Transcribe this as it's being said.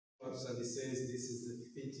actually says this is a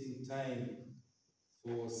fitting time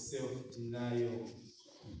for self-denial.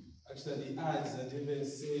 Actually adds and even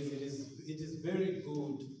says it is very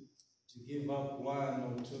good to give up one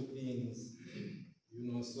or two things,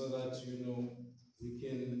 so that, we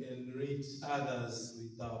can enrich others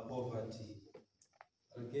with our poverty.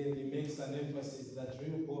 Again, he makes an emphasis that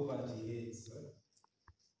real poverty hates. Right?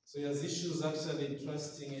 So he has issues actually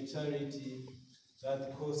trusting a charity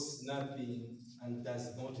that costs nothing and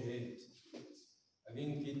does not hate. I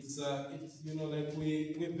think it's like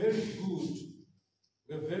we're very good.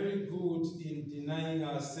 We're very good in denying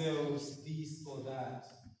ourselves this or that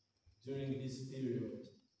during this period,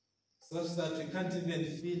 such that we can't even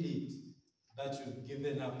feel it that we've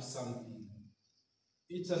given up something.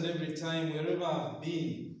 Each and every time, wherever I've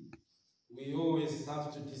been, we always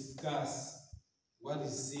have to discuss what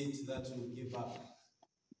is it that we'll give up.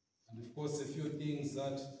 And of course, a few things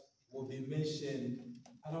that will be mentioned,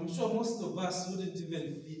 and I'm sure most of us wouldn't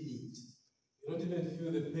even feel it. We don't even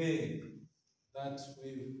feel the pain that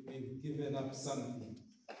we've given up something.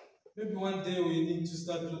 Maybe one day we need to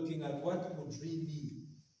start looking at what would really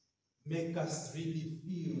make us really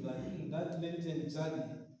feel that in that Lenten journey,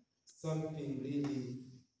 something really,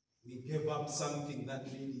 we gave up something that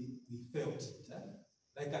really we felt it. Huh?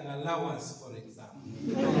 Like an allowance, for example.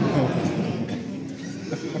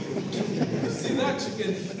 You see that you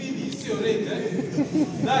can feel, you see already, right?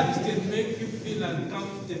 That can make you feel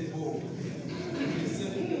uncomfortable. It's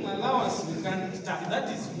an allowance we can't touch. That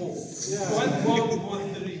is more. Yeah. 1 more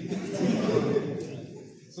 3.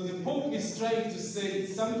 So the Pope is trying to say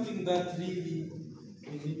something that really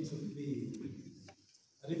we need to feel.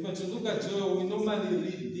 And if we were to look at Joel, we normally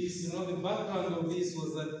read this, the background of this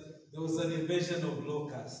was that there was an invasion of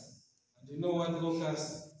locusts. And you know what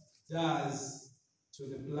locust does to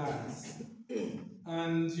the plants.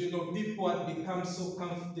 And, people had become so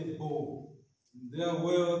comfortable in their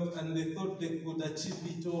world, and they thought they could achieve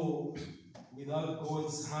it all without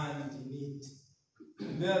God's hand in it.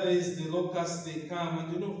 And there is the locusts, they come,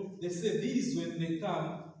 and they say these, when they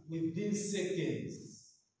come, within seconds,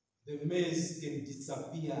 the maize can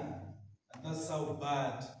disappear. And that's how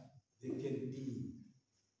bad they can be.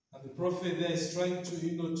 And the prophet there is trying to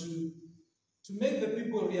make the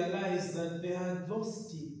people realize that they had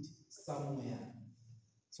lost it somewhere.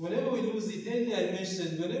 So whenever we lose it, earlier I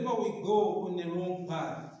mentioned, whenever we go on the wrong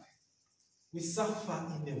path, we suffer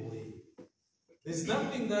in a way. There's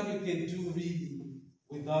nothing that we can do really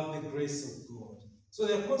without the grace of God. So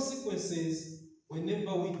there are consequences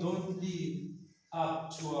whenever we don't live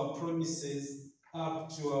up to our promises, up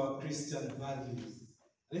to our Christian values.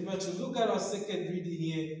 And if we were to look at our second reading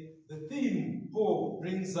here, the theme Paul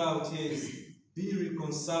brings out here is, be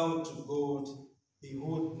reconciled to God,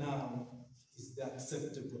 behold now is the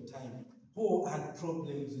acceptable time. Paul had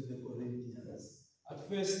problems with the Corinthians. At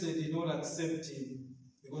first they did not accept him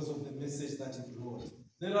because of the message that he brought.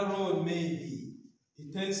 Later on, maybe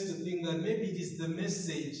he tends to think that maybe it is the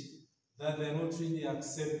message that they're not really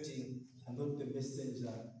accepting and not the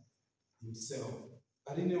messenger himself.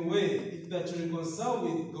 But in a way, if they're to reconcile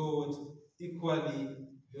with God, equally,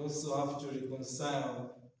 they also have to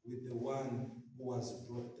reconcile with the one who has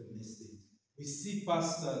brought the message. We see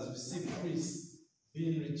pastors, we see priests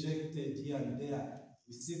being rejected here and there.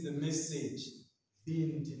 We see the message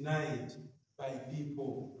being denied by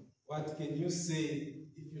people. What can you say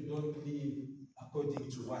if you don't live according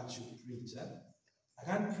to what you preach? Huh? I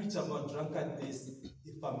can't preach about drunkenness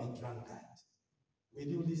if I'm a drunkard. Will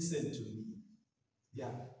you listen to me?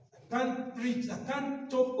 Yeah. I can't preach, I can't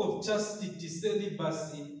talk of chastity,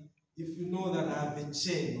 celibacy, if you know that I have a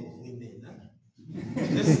chain of women. Huh?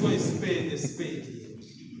 Let's go and spade a spade here.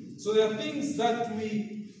 So there are things that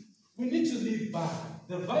we need to live by,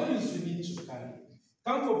 the values we need to carry.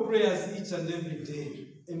 Come for prayers each and every day.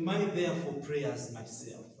 Am I there for prayers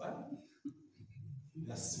myself? Huh?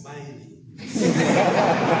 You're smiling.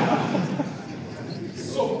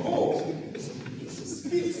 So Paul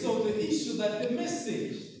speaks of the issue that the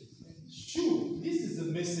message, this is a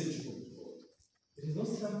message from God. It is not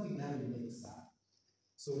something that we make up.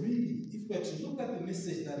 So really, if we are to look at the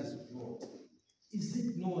message that is brought, is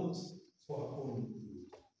it not for our own good?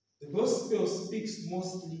 The gospel speaks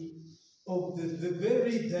mostly of the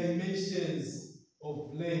very dimensions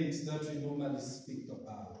of Lent that we normally speak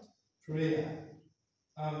about. Prayer,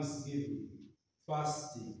 almsgiving,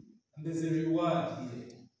 fasting. And there's a reward here.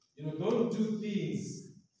 Don't do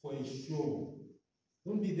things for a show.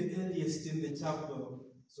 Don't be the earliest in the chapel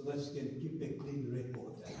so that you can keep a clean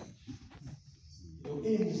record. Your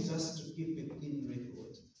aim is just to keep a clean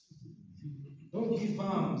record. Don't give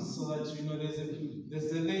alms so that,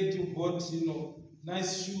 there's a lady who bought,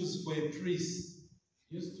 nice shoes for a priest.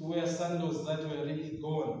 He used to wear sandals that were really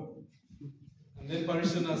gone. And then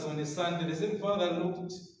parishioners on a Sunday, they said, Father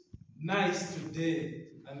looked nice today.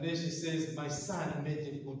 And then she says, my son made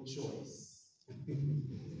a good choice.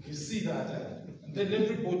 You see that? Eh? And then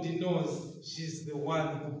everybody knows she's the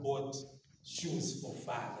one who bought shoes for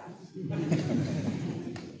Father.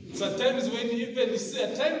 So at times when you see,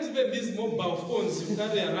 at times even these mobile phones you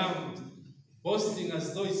carry around, boasting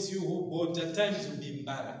as though it's you who bought, at times you'll be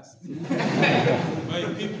embarrassed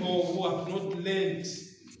by people who have not learned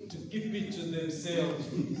to keep it to themselves.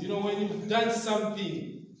 You know, when you've done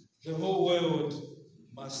something, the whole world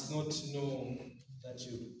must not know that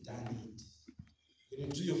you've done it. When you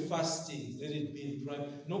do your fasting, let it be in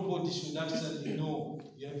private. Nobody should actually know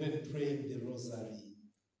you haven't prayed the rosary.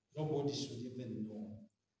 Nobody should even know.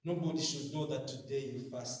 Nobody should know that today you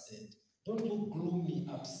fasted. Don't look gloomy,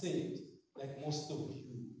 upset, like most of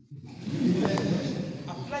you.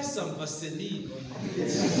 Apply some Vaseline on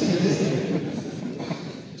it.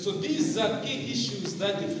 So these are key issues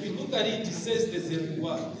that if we look at it, it says there's a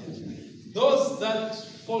reward. Those that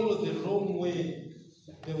follow the wrong way,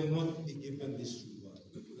 they will not be given this reward.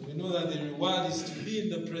 We know that the reward is to be in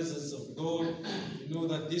the presence of God. We know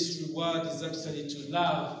that this reward is actually to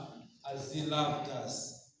love as He loved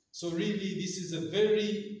us. So really, this is a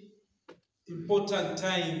very important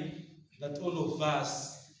time that all of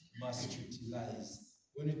us must utilize.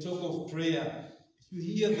 When we talk of prayer, if you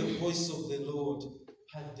hear the voice of the Lord,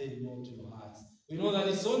 harden not your hearts. We know that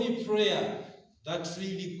it's only prayer that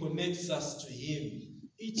really connects us to Him.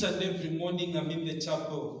 Each and every morning I'm in the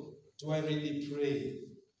chapel. Do I really pray?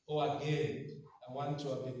 Or again, I want to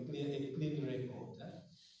have a clean record.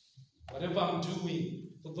 Whatever I'm doing,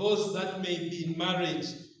 for those that may be in marriage,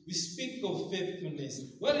 we speak of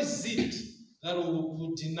faithfulness. What is it that we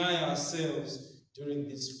will deny ourselves during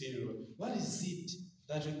this period? What is it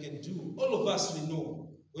that we can do? All of us, we know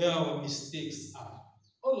where our mistakes are.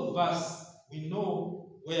 All of us, we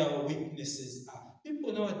know where our weaknesses are.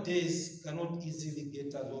 People nowadays cannot easily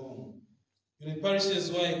get along. In the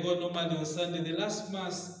parishes where I go normally on Sunday, the last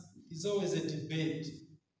Mass is always a debate.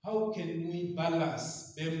 How can we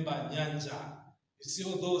balance Bemba, Nyanja? You see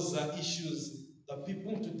all those issues. The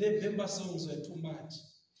people today, Bemba songs were too much.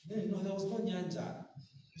 No, there was no Nyanja.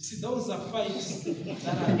 You see, those are fights that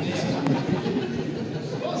are there.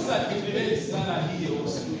 Those are debates that are here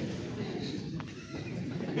also.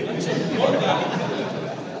 You're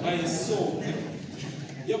bothered by a song.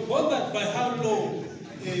 You're bothered by how long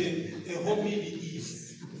a homily is.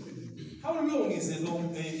 How long is a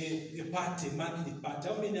party, monthly party?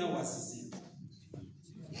 How many hours is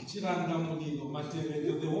it?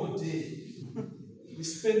 The whole day. We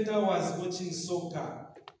spend hours watching soccer.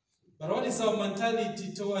 But what is our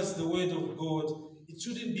mentality towards the word of God? It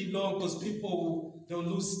shouldn't be long because people, they'll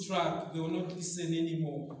lose track. They will not listen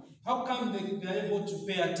anymore. How come they are able to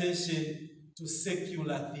pay attention to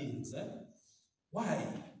secular things? Eh? Why?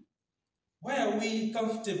 Why are we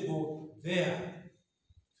comfortable there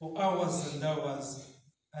for hours and hours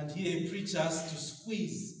and hear a preacher has to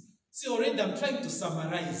squeeze? See, already I'm trying to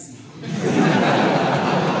summarize.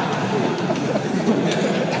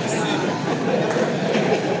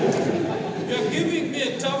 You're giving me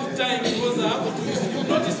a tough time because I have to you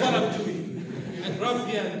notice what I'm doing. I grab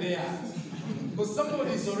here and there. Because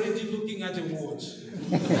somebody is already looking at a watch.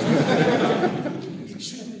 It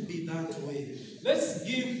shouldn't be that way. Let's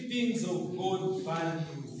give things of God value.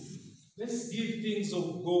 Let's give things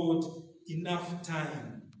of God enough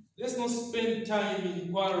time. Let's not spend time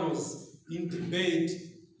in quarrels, in debate,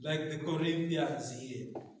 like the Corinthians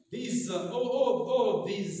here. These all of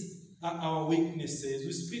these are our weaknesses.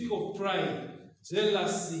 We speak of pride,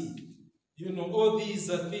 jealousy. You know, all these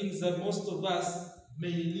are things that most of us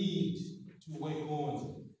may need to work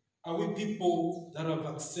on. Are we people that have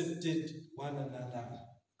accepted one another?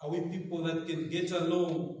 Are we people that can get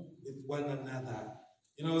along with one another?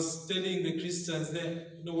 You know, I was telling the Christians there,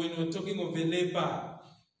 you know, when we were talking of a leper,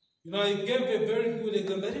 you know, I gave a very good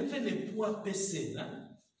example that even a poor person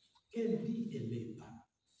can be a leper.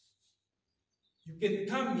 You can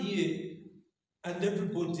come here and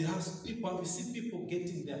everybody has people, we see people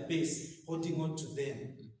getting their base, holding on to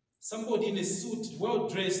them. Somebody in a suit, well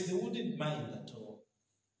dressed, they wouldn't mind at all.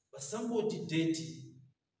 But somebody dirty,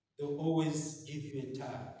 they'll always give you a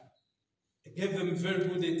tag. I gave them a very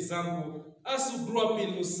good example. Us who grew up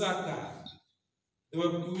in Lusaka,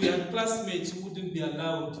 we had classmates who wouldn't be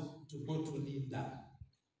allowed to go to Linda.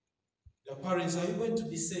 Their parents, are you going to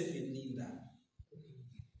be safe in Linda?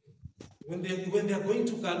 When they are going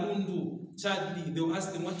to Kalundu, Chadli, they'll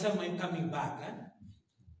ask them, what time are you coming back?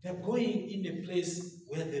 They're going in a place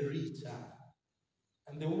where the rich are.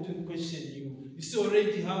 and they wouldn't question you. You see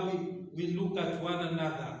already how we look at one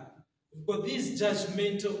another. We've got these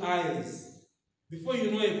judgmental eyes. Before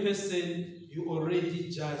you know a person, you already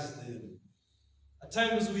judge them. At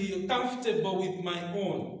times we are comfortable with my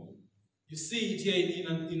own. You see it here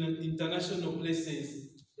in international places.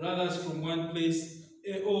 Brothers from one place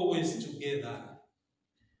are always together.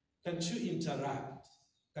 Can't you interact?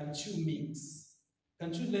 Can't you mix?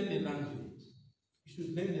 Can't you learn a language? You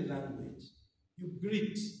should learn a language. You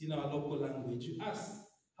greet in our local language. You ask,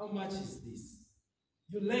 how much is this?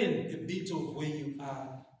 You learn a bit of where you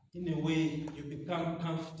are. In a way, you become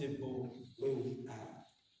comfortable where we are.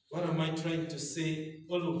 What am I trying to say?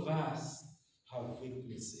 All of us have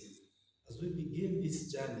weaknesses. As we begin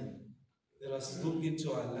this journey, let us look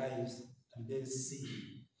into our lives and then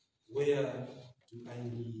see, where do I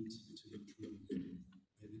need to improve?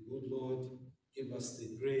 May the good Lord give us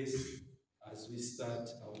the grace as we start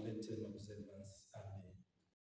our Lenten observance.